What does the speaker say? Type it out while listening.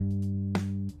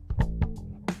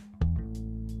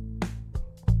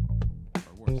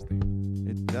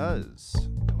does.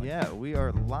 Yeah, we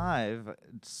are live.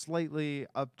 Slightly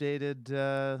updated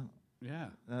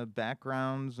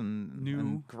backgrounds and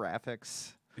New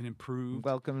graphics. and improved.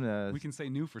 Welcome to We can say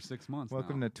new for 6 months.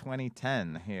 welcome now. to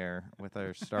 2010 here with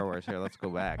our Star Wars. Here, let's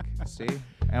go back. See?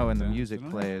 Oh, and the music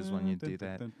plays when you do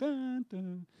that. Sorry.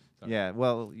 Yeah,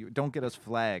 well, you don't get us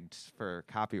flagged for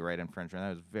copyright infringement. That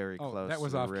was very Oh, close. that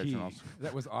was to the off originals. key.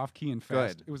 That was off key and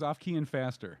fast. Good. It was off key and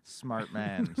faster. Smart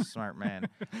man, smart man.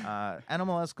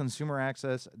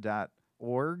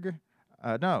 NMLSconsumeraccess.org.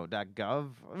 No, .gov.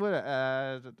 What?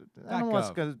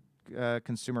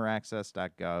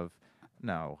 NMLSconsumeraccess.gov.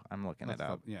 No, I'm looking it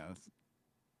up. Yeah.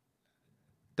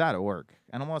 .org.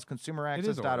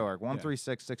 NMLSconsumeraccess.org.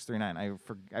 136639.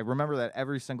 I remember that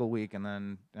every single week, and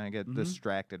then I get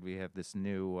distracted. We have this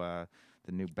new the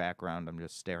new background I'm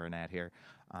just staring at here.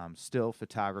 Still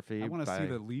photography. I want to see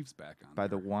the leaves back on by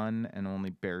there. the one and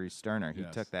only Barry Sterner. He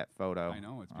Yes. took that photo. I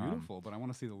know, it's beautiful, but I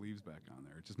want to see the leaves back on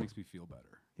there. It just makes me feel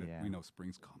better. That Yeah. We know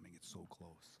spring's coming. It's so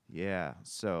close. Yeah.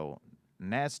 So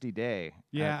nasty day.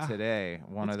 Yeah. Today.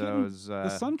 One It's of getting- those. the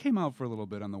sun came out for a little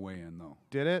bit on the way in, though.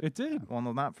 Did it? It did. Well,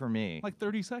 no, not for me. Like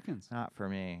 30 seconds. Not for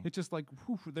me. It just like,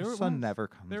 whew, there The it sun was. never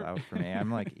comes There- out for me.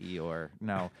 I'm like Eeyore.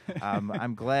 No,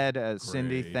 I'm glad,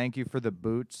 Cindy. Great. Thank you for the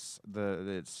boots.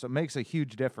 It makes a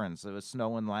huge difference. It was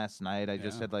snowing last night. I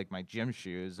just Yeah. had like my gym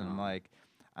shoes, and Oh.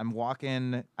 I'm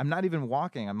walking. I'm not even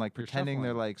walking. I'm like You're pretending they're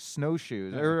shuffling. like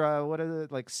snowshoes Yeah. or what are they,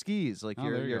 like skis? Like Oh,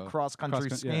 there you you're go. cross country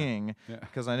Yeah. skiing Yeah.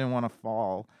 because I didn't want to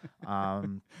fall.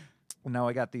 Now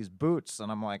I got these boots,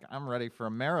 and I'm like, I'm ready for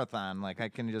a marathon. Like I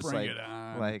can just Bring like it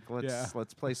on. like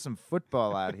let's play some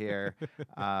football out here,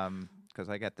 because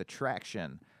I got the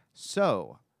traction.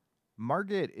 So,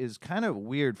 market is kind of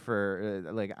weird for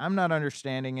like I'm not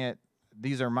understanding it.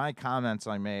 These are my comments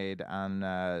I made on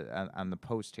the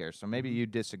post here, so maybe you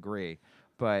disagree,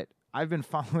 but I've been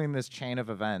following this chain of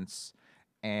events,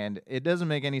 and it doesn't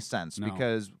make any sense No.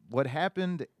 because what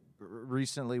happened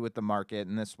recently with the market,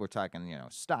 and this we're talking,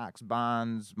 stocks,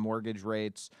 bonds, mortgage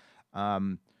rates,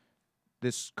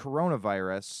 this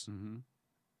coronavirus,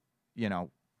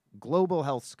 global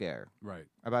health scare Right.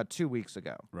 about 2 weeks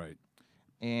ago, Right.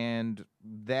 and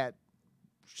that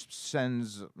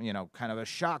sends kind of a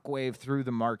shockwave through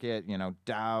the market.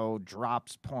 Dow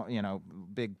drops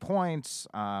big points.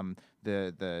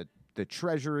 The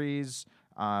treasuries,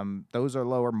 those are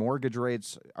lower. Mortgage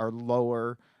rates are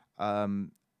lower.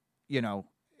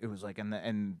 It was like in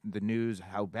the news,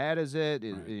 how bad is it?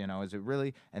 Right. Is it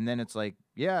really? And then it's like,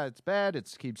 yeah, it's bad.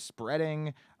 It keeps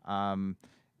spreading.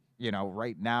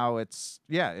 Right now it's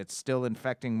still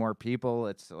infecting more people.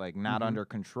 It's like not under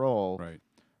control. Right.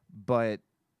 But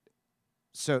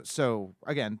so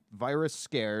again, virus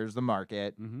scares the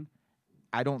market. Mm-hmm.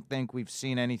 I don't think we've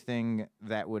seen anything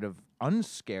that would have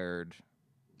unscared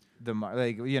the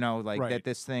Right. that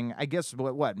this thing. I guess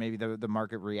what maybe the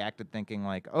market reacted thinking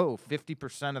like, oh,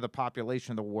 50% of the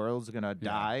population of the world's gonna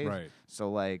die. right. So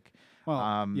like,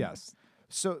 Well, yes.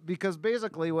 So because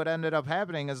basically what ended up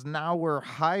happening is now we're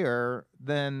higher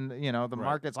than the Right.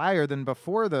 market's higher than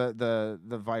before the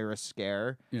virus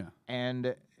scare. Yeah.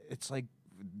 And it's like,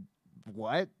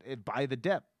 what? Buy the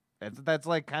dip. That's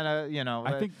like kind of,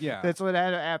 I think, yeah. that's what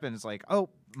happens. Like, oh,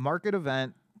 market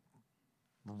event,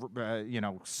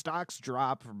 stocks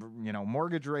drop,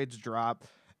 mortgage rates drop,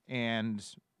 and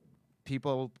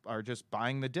people are just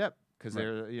buying the dip because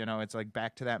they're, it's like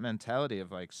back to that mentality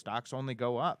of like stocks only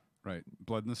go up. Right.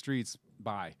 Blood in the streets.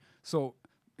 Buy. So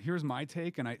here's my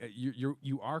take, and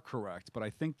you are correct, but I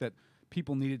think that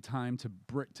people needed time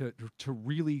to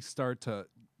really start to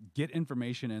get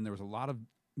information in. There was a lot of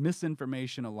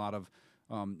misinformation, a lot of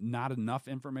not enough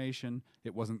information.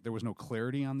 There was no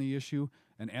clarity on the issue.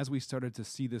 And as we started to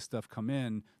see this stuff come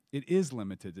in, it is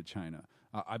limited to China.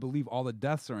 I believe all the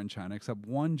deaths are in China, except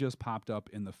one just popped up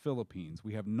in the Philippines.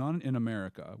 We have none in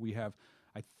America. We have,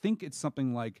 I think it's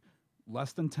something like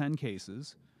less than 10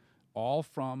 cases, all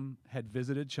had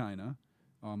visited China.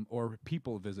 Or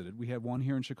people visited. We had one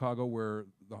here in Chicago where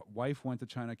the wife went to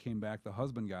China, came back, the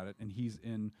husband got it, and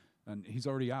he's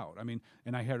already out. I mean,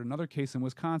 and I had another case in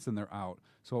Wisconsin, they're out.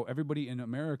 So everybody in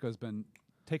America has been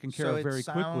taken care of very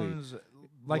quickly.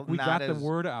 Like we got the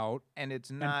word out, and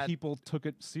it's not, and people took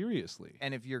it seriously.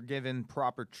 and if you're given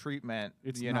proper treatment,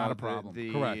 It's not a problem.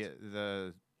 Correct.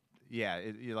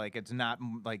 It's not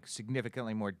like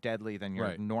significantly more deadly than your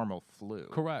Right. normal flu.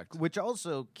 Correct. Which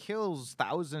also kills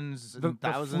thousands The and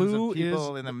thousands flu of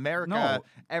people is- in America no.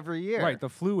 every year. Right, the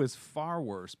flu is far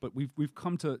worse, but we've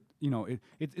come to,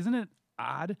 isn't it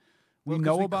odd We Well, 'cause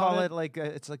know we about call it. it like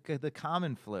it's like the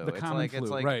common flu. The it's common like flu, it's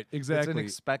like right? Exactly. It's an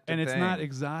expected and it's thing. not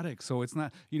exotic, so it's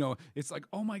not. It's like,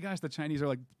 oh my gosh, the Chinese are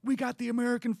like, we got the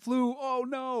American flu. Oh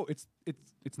no, it's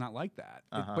not like that.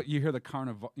 But you hear the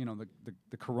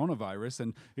the coronavirus,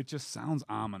 and it just sounds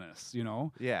ominous.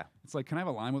 Yeah. It's like, can I have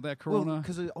a line with that Well, corona?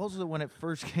 because also when it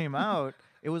first came out,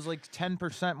 it was like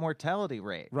 10% mortality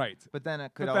rate. Right. But then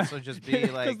it could But then- also just be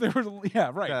like there was right.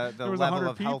 the there was level 100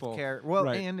 of people. healthcare. Well,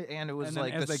 right. and it was And then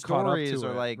like as the they caught up to stories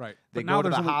are it, like right. they But now go to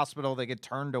the there's only- hospital, they get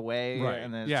turned away, Right.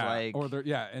 and it's yeah. like or there,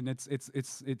 yeah, and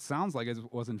it sounds like it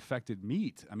was infected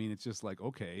meat. I mean, it's just like,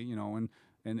 okay,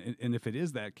 and if it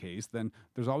is that case, then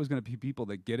there's always going to be people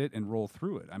that get it and roll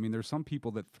through it. I mean, there's some people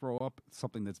that throw up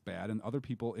something that's bad, and other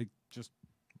people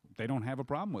they don't have a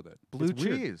problem with it. blue It's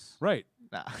weird. cheese. Right.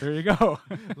 Nah. There you go.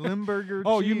 Limburger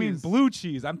Oh, cheese. you mean blue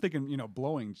cheese? I'm thinking,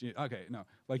 blowing cheese. Okay, no,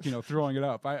 like throwing it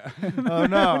up. Oh,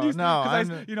 no, when you, no, 'cause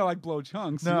I'm- like blow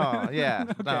chunks. No, yeah,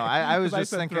 Okay. no. I was 'Cause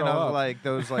just said thinking throw of up. like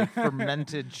those like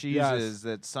fermented cheeses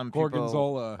that some people.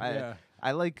 Gorgonzola. I, yeah.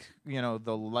 I like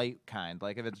the light kind.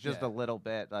 Like if it's just Yeah. a little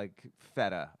bit, like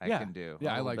feta, I Yeah. can do. Yeah,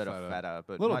 a I little like bit feta. of feta,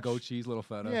 but Little much, goat cheese, little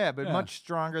feta. Yeah, but much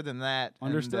stronger than that.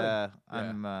 Understood.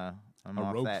 And, I'm A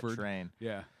off that Roquefort. train.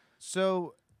 Yeah.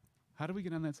 So How do we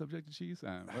get on that subject of cheese?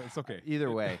 Well, it's okay.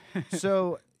 either way,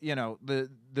 so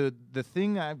the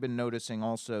thing I've been noticing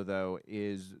also though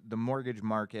is the mortgage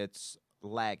market's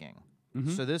lagging. Mhm.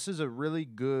 So this is a really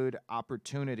good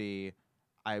opportunity,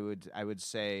 I would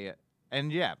say. And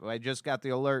yeah, I just got the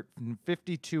alert,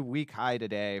 52-week high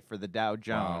today for the Dow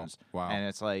Jones. Wow. And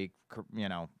it's like,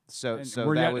 so And so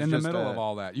we're that yet was in the just middle a- of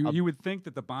all that. You would think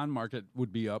that the bond market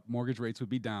would be up, mortgage rates would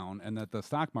be down, and that the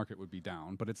stock market would be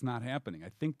down, but it's not happening. I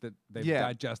think that they've Yeah.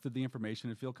 digested the information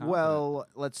and feel confident. Well,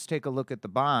 let's take a look at the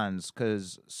bonds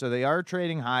so they are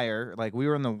trading higher. Like we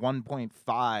were in the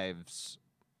 1.5s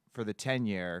for the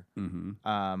 10-year. Mm-hmm.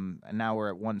 And now we're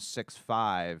at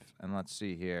 165. And let's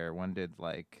see here. When did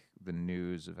like the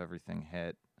news of everything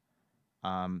hit?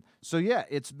 So yeah,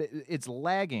 it's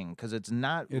lagging because it's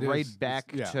not It right is.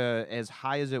 back It's- to as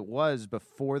high as it was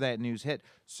before that news hit.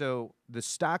 So the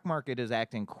stock market is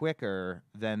acting quicker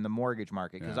than the mortgage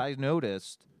market because Yeah. I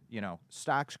noticed,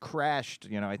 stocks crashed.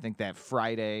 I think that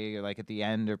Friday, like at the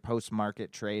end or post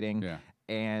market trading, Yeah.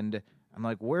 and I'm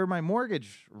like, where are my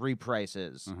mortgage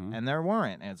reprices? Mhm. And there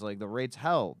weren't. And it's like the rates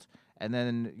held. And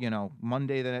then,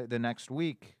 Monday the next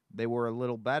week, they were a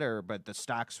little better, but the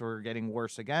stocks were getting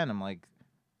worse again. I'm like,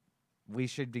 we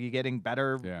should be getting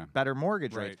better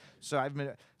mortgage Right.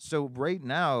 rates. So right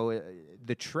now,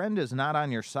 the trend is not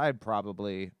on your side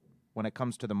probably when it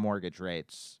comes to the mortgage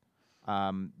rates.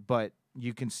 But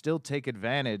you can still take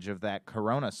advantage of that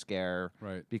corona scare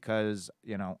Right. because,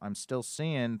 I'm still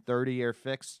seeing 30-year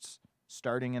fixed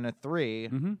starting in a 3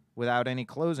 Mm-hmm. without any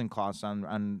closing costs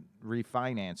on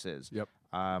refinances. Yep.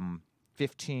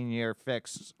 15-year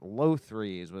fixed low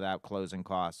 3s without closing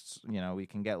costs. We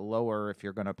can get lower if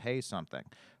you're going to pay something.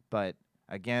 But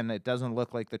again, it doesn't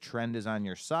look like the trend is on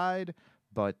your side,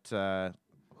 but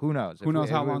who knows? Who knows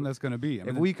how long that's going to be? I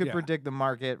If mean, we could yeah. predict the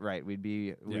market, right, we'd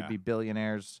be Yeah.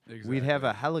 billionaires. We'd have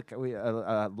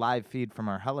a live feed from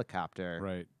our helicopter,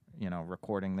 Right.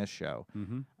 recording this show.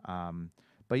 Mm-hmm.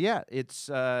 But yeah, it's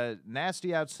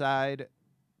nasty outside.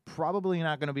 Probably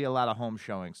not going to be a lot of home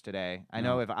showings today. I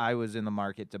know No. if I was in the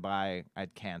market to buy,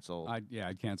 I'd cancel.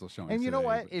 I'd cancel showing. And you know today,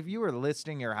 what? but- If you were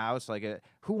listing your house,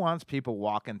 who wants people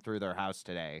walking through their house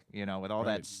today? With all that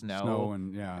Right. snow.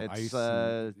 and It's,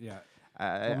 ice. Yeah.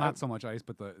 Well, not so much ice,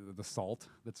 but the salt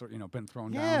that's been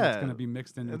thrown down. It's Yeah, going to be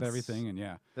mixed in with it's- everything, and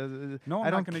yeah. No, No, I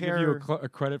I'm don't not going to care. give you a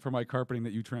credit for my carpeting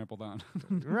that you trampled on.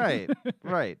 Right,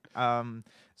 right.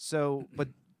 But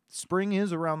spring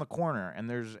is around the corner, and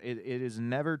it is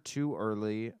never too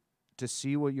early to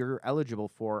see what you're eligible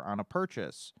for on a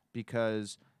purchase,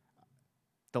 because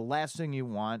the last thing you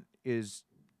want is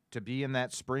to be in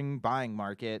that spring buying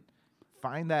market,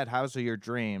 find that house of your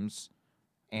dreams,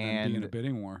 and be in a and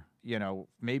bidding war.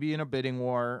 maybe in a bidding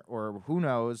war, or who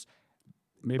knows,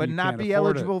 Maybe but you not can't be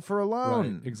afford it. eligible for a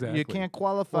loan. Right, exactly. You can't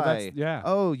qualify. yeah.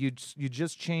 Oh, you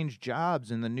just changed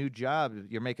jobs, and the new job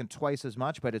you're making twice as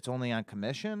much, but it's only on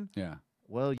commission. Yeah.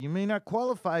 Well, you may not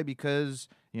qualify because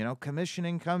commission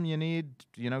income. You need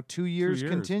 2 years years.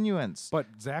 continuance. But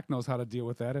Zach knows how to deal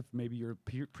with that. If maybe your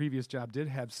previous job did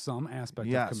have some aspect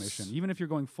Yes. of commission, even if you're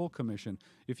going full commission,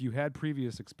 if you had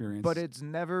previous experience. But it's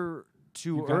never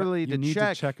too You gotta- early you to need to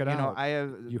check. check it out. I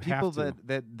have You people have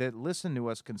to. that listen to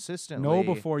us consistently. know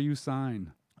before you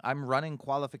sign. I'm running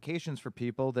qualifications for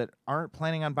people that aren't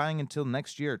planning on buying until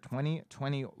next year,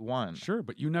 2021. Sure,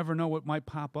 but you never know what might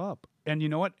pop up. And you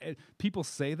know what? People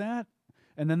say that,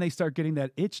 and then they start getting that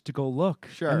itch to go look.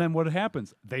 Sure. And then what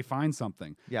happens? They find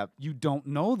something. Yep. You don't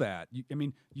know that.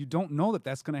 You don't know that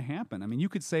that's going to happen. I mean, you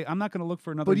could say, I'm not going to look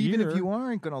for another But year. even if you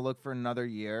aren't going to look for another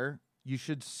year, you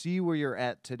should see where you're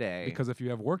at today. Because if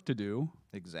you have work to do,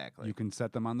 exactly. you can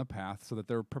set them on the path so that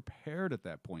they're prepared at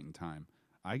that point in time.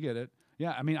 I get it.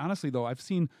 Yeah, I mean, honestly, though, I've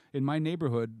seen in my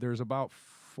neighborhood, there's about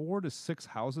 4 to 6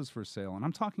 houses for sale. And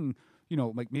I'm talking,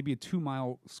 like maybe a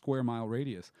 2 square mile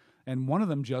radius. And one of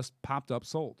them just popped up,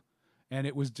 sold. And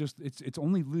it was just, it's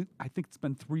only, I think it's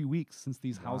been 3 weeks since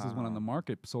these houses went on the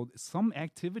market. So some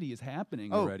activity is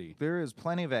happening already. There is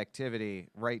plenty of activity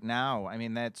right now. I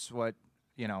mean, that's what,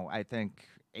 I think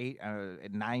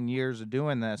 9 years of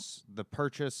doing this, the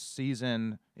purchase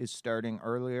season is starting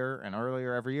earlier and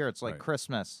earlier every year. It's like Right.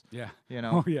 Christmas. Yeah.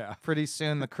 Oh yeah. Pretty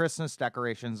soon the Christmas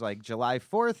decorations like July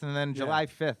 4th and then July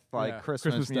 5th, like Yeah.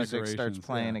 Christmas music starts decorations,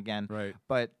 playing yeah. again. Right.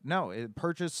 But no,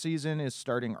 purchase season is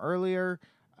starting earlier.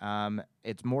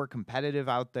 It's more competitive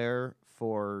out there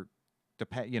for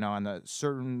on the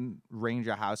certain range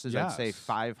of houses. I'd say Yes.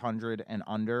 500 and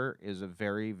under is a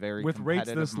very, very With rates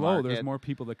competitive this low, there's market. more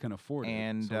people that can afford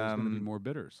And, it. So there's going to be more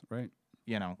bidders, right?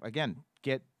 Again,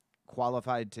 get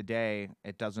qualified today.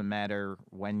 It doesn't matter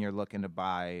when you're looking to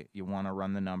buy. You want to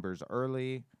run the numbers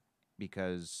early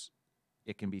because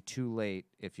it can be too late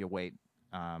if you wait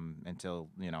until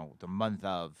the month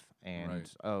of and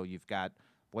Right. you've got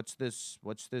what's this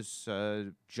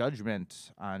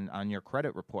judgment on your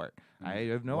credit report. I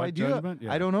have no What idea. judgment?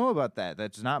 Yeah. I don't know about that.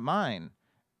 That's not mine.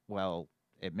 Well,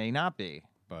 it may not be.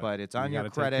 But it's on you your gotta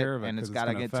take credit, care of it and 'cause it's got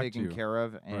to gonna get affect taken you. care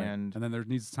of. Right. And then there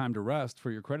needs time to rest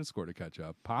for your credit score to catch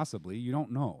up. Possibly. You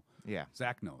don't know. yeah,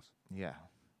 Zach knows. yeah,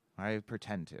 I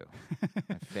pretend to.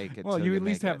 I fake it. Well, till you at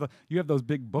least make have it. you have those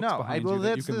big books No, behind well, you that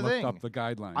you that's can the look thing. up the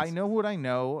guidelines. I know what I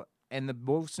know, and the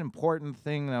most important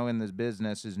thing, though, in this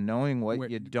business is knowing what Where-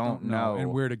 you don't know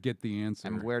and where to get the answer.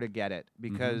 and where to get it.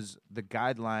 Because the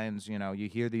guidelines, you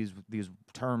hear these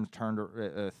terms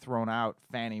thrown out: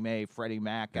 Fannie Mae, Freddie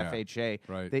Mac, Yeah, FHA.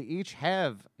 right. They each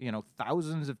have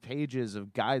thousands of pages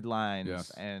of guidelines, Yes.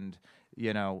 and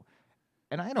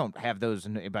and I don't have those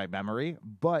by memory,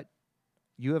 but.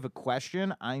 You have a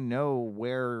question, I know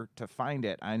where to find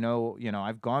it. I know,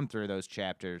 I've gone through those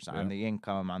chapters on the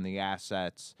income, on the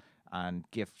assets, on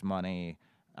gift money,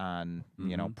 on,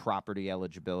 property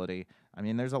eligibility. I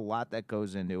mean, there's a lot that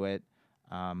goes into it.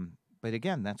 But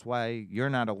again, that's why you're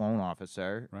not a loan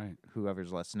officer. Right.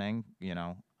 Whoever's listening,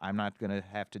 I'm not going to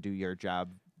have to do your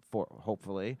job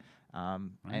hopefully.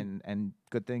 And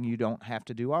good thing you don't have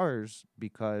to do ours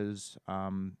because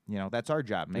that's our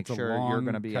job. Make It's sure a long you're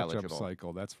going to be catch-up eligible.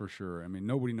 cycle, that's for sure. I mean,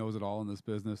 nobody knows it all in this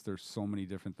business. There's so many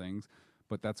different things,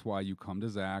 but that's why you come to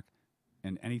Zach,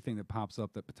 and anything that pops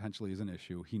up that potentially is an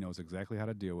issue, he knows exactly how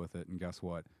to deal with it. And guess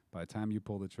what? By the time you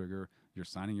pull the trigger, you're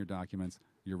signing your documents,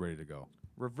 you're ready to go.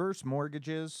 Reverse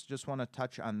mortgages, just want to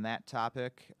touch on that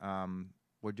topic.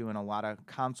 We're doing a lot of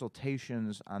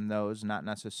consultations on those, not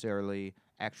necessarily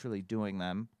actually doing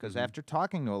them, because after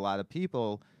talking to a lot of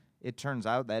people, it turns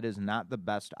out that is not the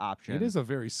best option. It is a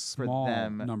very small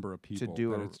them number of people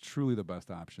do that a- it's truly the best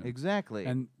option. Exactly.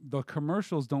 And the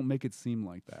commercials don't make it seem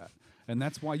like that. And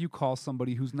that's why you call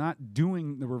somebody who's not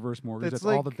doing the reverse mortgage. That's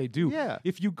That's all like- that they do. yeah.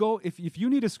 If you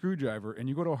need a screwdriver and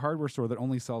you go to a hardware store that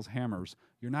only sells hammers,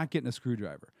 you're not getting a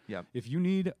screwdriver. Yep. If you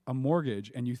need a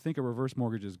mortgage and you think a reverse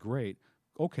mortgage is great,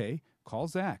 okay, call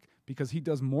Zach because he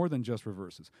does more than just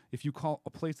reverses. If you call a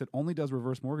place that only does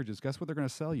reverse mortgages, guess what they're going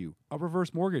to sell you? A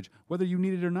reverse mortgage, whether you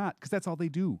need it or not, because that's all they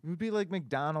do. It would be like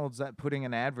McDonald's that putting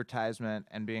an advertisement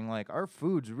and being like, our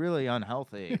food's really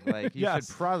unhealthy. Like, you Yes.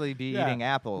 should probably be Yeah. eating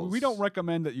apples. We don't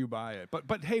recommend that you buy it,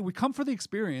 but hey, we come for the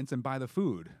experience and buy the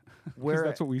food because Where-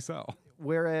 that's what we sell.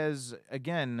 Whereas,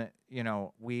 again,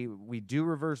 we do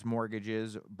reverse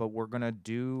mortgages, but we're going to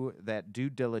do that due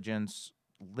diligence,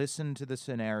 listen to the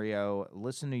scenario,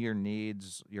 listen to your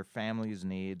needs, your family's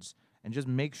needs, and just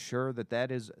make sure that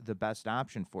that is the best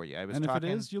option for you. I was And if talking,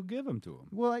 it is, you'll give them to them.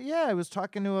 well, yeah, I was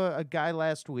talking to a guy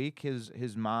last week.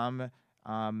 His mom,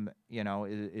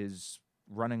 is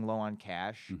running low on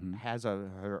cash, has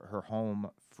her home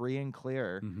free and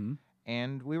clear. Mm-hmm.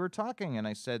 And we were talking, and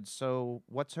I said, so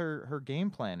what's her game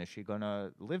plan? Is she going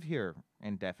to live here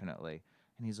indefinitely?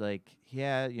 And he's like,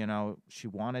 yeah, she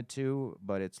wanted to,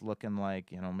 but it's looking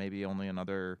like, maybe only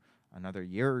another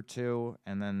year or two,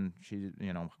 and then she's,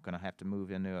 going to have to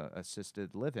move into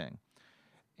assisted living.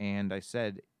 And I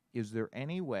said, is there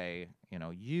any way,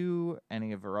 you,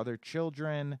 any of her other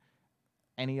children,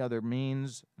 any other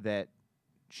means that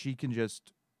she can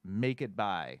just make it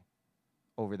by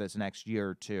over this next year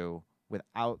or two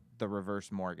without the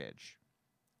reverse mortgage?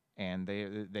 And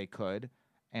they could.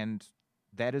 And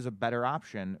that is a better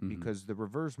option Mhm. because the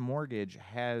reverse mortgage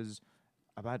has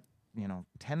about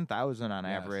 10,000 on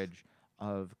Yes. average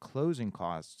of closing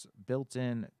costs built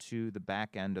in to the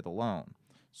back end of the loan.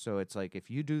 So it's like if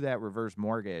you do that reverse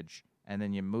mortgage and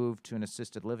then you move to an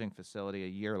assisted living facility a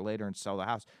year later and sell the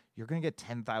house, you're going to get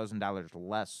 $10,000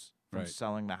 less from Right.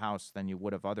 selling the house than you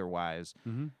would have otherwise.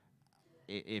 Mm-hmm.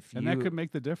 If And you that could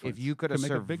make the difference. if you could have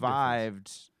make a big difference.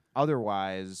 survived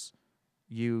otherwise,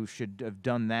 you should have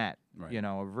done that. Right.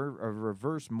 A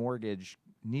reverse mortgage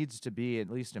needs to be, at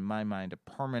least in my mind, a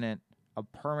permanent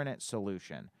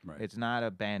solution. Right. It's not a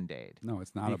Band-Aid. No,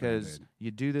 it's not because a Band-Aid.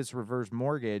 you do this reverse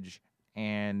mortgage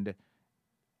and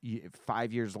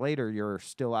 5 years later you're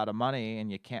still out of money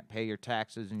and you can't pay your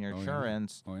taxes and your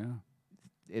insurance. Oh, yeah.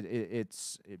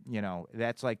 It's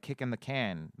that's like kicking the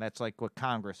can. That's like what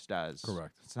Congress does.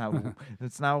 Correct. It's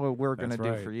not what we're going to That's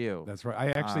do right. for you. That's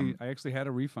right. I actually had a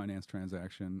refinance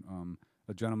transaction.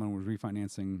 A gentleman was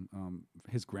refinancing.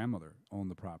 His grandmother owned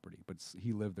the property, but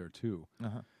he lived there too.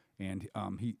 Uh-huh. And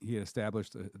he had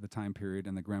established the time period,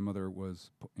 and the grandmother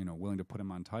was willing to put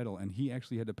him on title, and he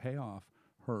actually had to pay off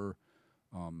her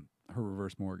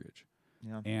reverse mortgage.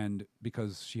 Yeah. And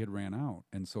because she had ran out,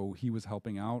 and so he was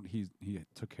helping out. He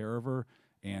took care of her,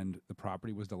 and the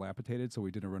property was dilapidated, so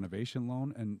we did a renovation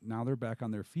loan, and now they're back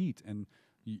on their feet. And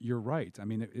you're right. I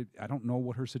mean, I don't know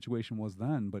what her situation was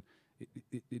then, but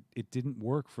it didn't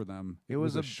work for them. It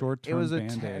was a short-term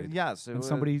Band-Aid. Yes, and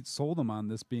somebody sold them on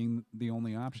this being the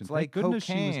only option. It's like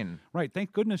cocaine. Right.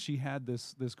 Thank goodness she had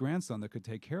this grandson that could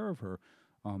take care of her.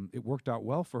 It worked out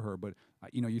well for her, but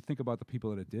you think about the people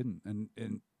that it didn't,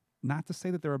 and not to say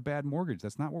that they're a bad mortgage.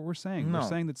 That's not what we're saying. No. We're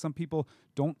saying that some people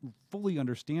don't fully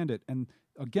understand it. And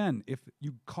again, if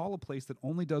you call a place that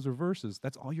only does reverses,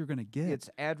 that's all you're going to get. It's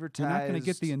advertised. You're not going to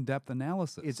get the in-depth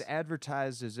analysis. It's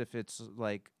advertised as if it's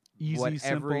like easy,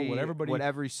 simple, what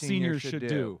every senior should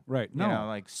do. Right. No.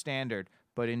 Like standard.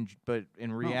 But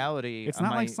in reality, it's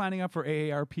not like signing up for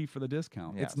AARP for the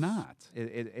discount. Yes. It's not.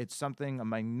 It's something a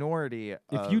minority.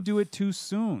 If you do it too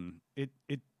soon,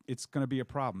 it's going to be a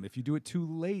problem. If you do it too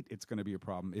late, it's going to be a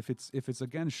problem. If it's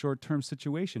again short-term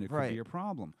situation, it could be a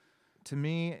problem. To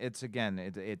me, it's again,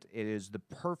 it is the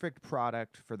perfect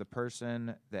product for the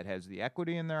person that has the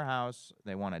equity in their house.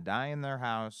 They want to die in their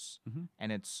house,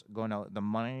 and it's the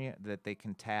money that they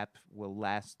can tap will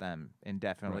last them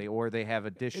indefinitely, or they have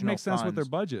additional. It makes sense with their funds,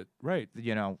 budget, right?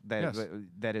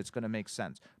 That it's going to make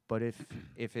sense. But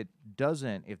if it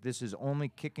doesn't, if this is only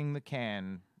kicking the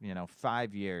can,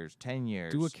 5 years, 10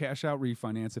 years, do a cash out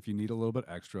refinance if you need a little bit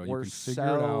extra. Or you can figure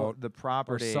sell it out. the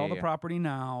property. Or sell the property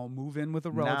now, move in with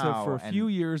a relative for a few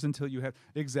years until you have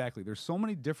exactly. There's so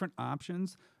many different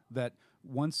options that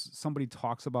once somebody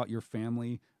talks about your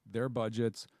family, their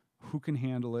budgets, who can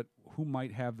handle it, who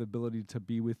might have the ability to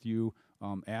be with you,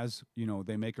 as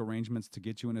they make arrangements to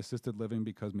get you in assisted living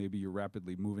because maybe you're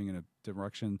rapidly moving in a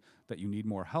direction that you need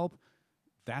more help.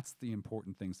 That's the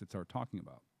important things to start talking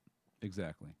about.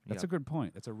 Exactly. That's a good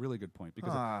point. That's a really good point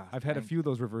because I've had a few of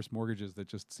those reverse mortgages that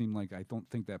just seem like I don't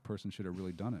think that person should have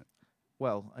really done it.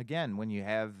 Well, again, when you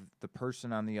have the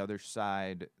person on the other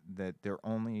side that their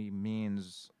only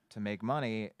means to make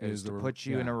money is to put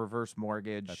you in a reverse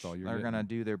mortgage, that's all they're going to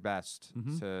do their best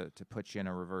to put you in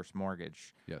a reverse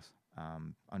mortgage. Yes.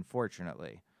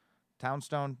 Unfortunately.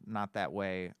 Townstone, not that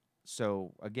way.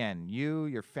 So, again,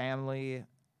 your family,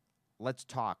 let's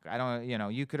talk. I don't,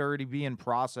 you could already be in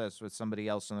process with somebody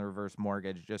else on the reverse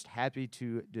mortgage. Just happy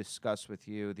to discuss with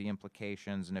you the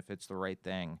implications and if it's the right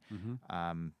thing.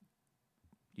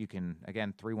 You can,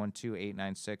 again,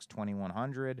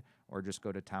 312-896-2100, or just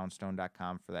go to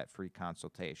townstone.com for that free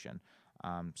consultation.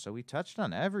 So we touched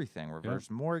on everything: reverse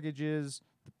mortgages,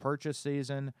 the purchase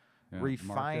season,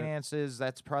 refinances.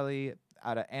 That's probably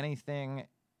out of anything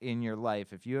in your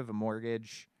life. If you have a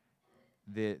mortgage,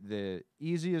 the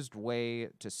easiest way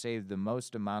to save the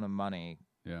most amount of money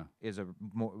is a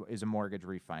mortgage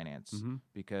refinance,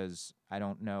 because I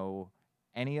don't know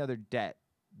any other debt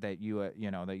that that you're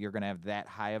going to have that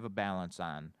high of a balance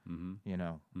on.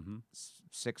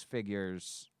 6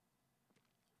 figures.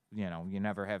 You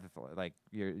never have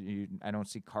I don't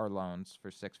see car loans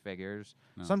for 6 figures.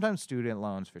 No. Sometimes student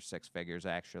loans for 6 figures,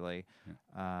 actually.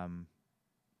 Yeah.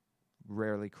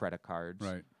 Rarely credit cards.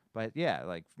 Right. But yeah,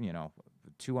 $200,000,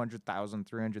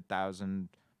 $300,000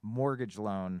 mortgage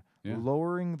loan,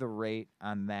 lowering the rate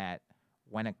on that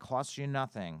when it costs you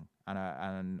nothing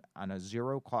on a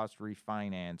zero cost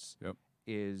refinance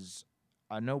is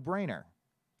a no-brainer.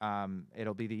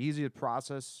 It'll be the easiest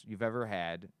process you've ever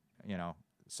had.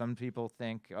 Some people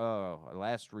think,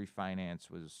 last refinance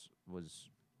was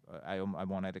I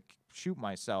wanted to shoot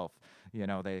myself.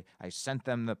 I sent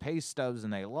them the pay stubs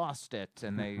and they lost it,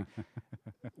 and they.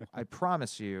 I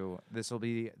promise you, this will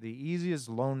be the easiest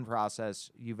loan process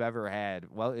you've ever had.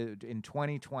 Well, in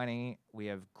 2020, we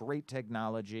have great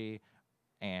technology,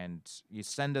 and you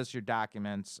send us your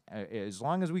documents as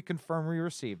long as we confirm we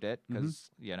received it, because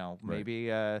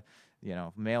maybe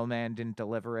mailman didn't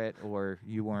deliver it, or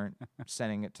you weren't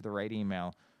sending it to the right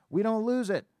email. We don't lose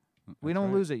it. We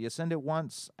don't lose it. You send it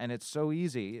once, and it's so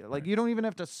easy. Like, you don't even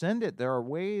have to send it. There are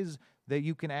ways that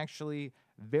you can actually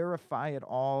verify it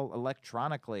all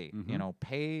electronically.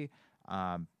 Pay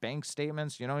bank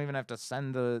statements. You don't even have to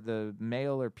send the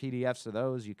mail or PDFs of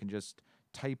those. You can just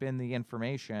type in the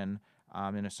information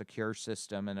in a secure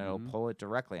system, and it'll pull it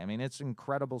directly. I mean, it's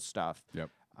incredible stuff. Yep.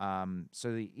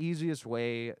 So the easiest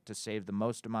way to save the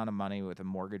most amount of money with a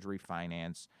mortgage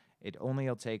refinance, it only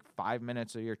will take 5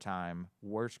 minutes of your time.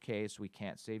 Worst case, we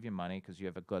can't save you money because you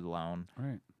have a good loan.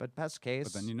 Right. But best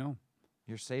case, But then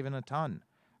you're saving a ton.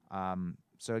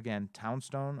 So again,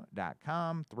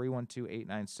 townstone.com,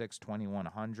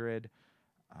 312-896-2100.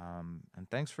 And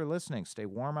thanks for listening. Stay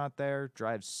warm out there.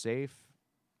 Drive safe.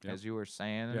 Yep. As you were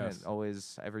saying, Yes. it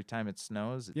always, every time it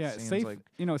snows, it seems safe. like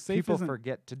Safe people isn't-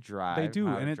 forget to drive. They do,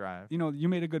 how and to it, drive. you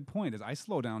made a good point. Is I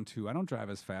slow down too. I don't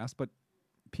drive as fast, but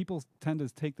people tend to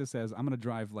take this as I'm going to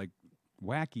drive like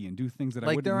wacky and do things that I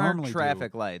Like wouldn't there aren't normally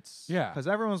traffic do. lights. Yeah. Because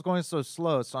everyone's going so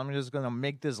slow, so I'm just going to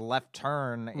make this left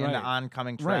turn into Right.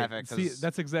 oncoming Right. traffic. See, 'cause-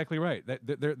 that's exactly right.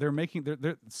 They're making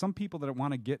some people that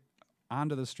want to get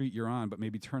onto the street you're on, but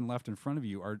maybe turn left in front of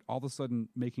you, are all of a sudden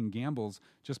making gambles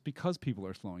just because people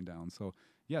are slowing down. So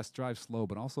yes, drive slow,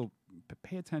 but also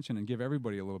pay attention and give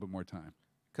everybody a little bit more time.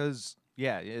 Because,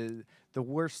 the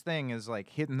worst thing is like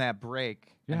hitting that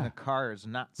brake and Yeah. the car is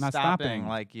not Not stopping stopping.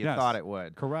 like you Yes. thought it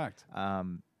would. Correct.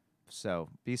 So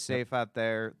be safe out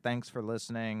there. Thanks for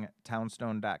listening.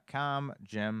 Townstone.com.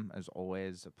 Jim, as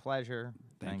always, a pleasure.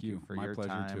 Thank you. for My your pleasure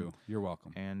time. too. You're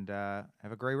welcome. And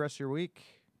have a great rest of your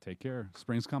week. Take care.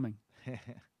 Spring's coming.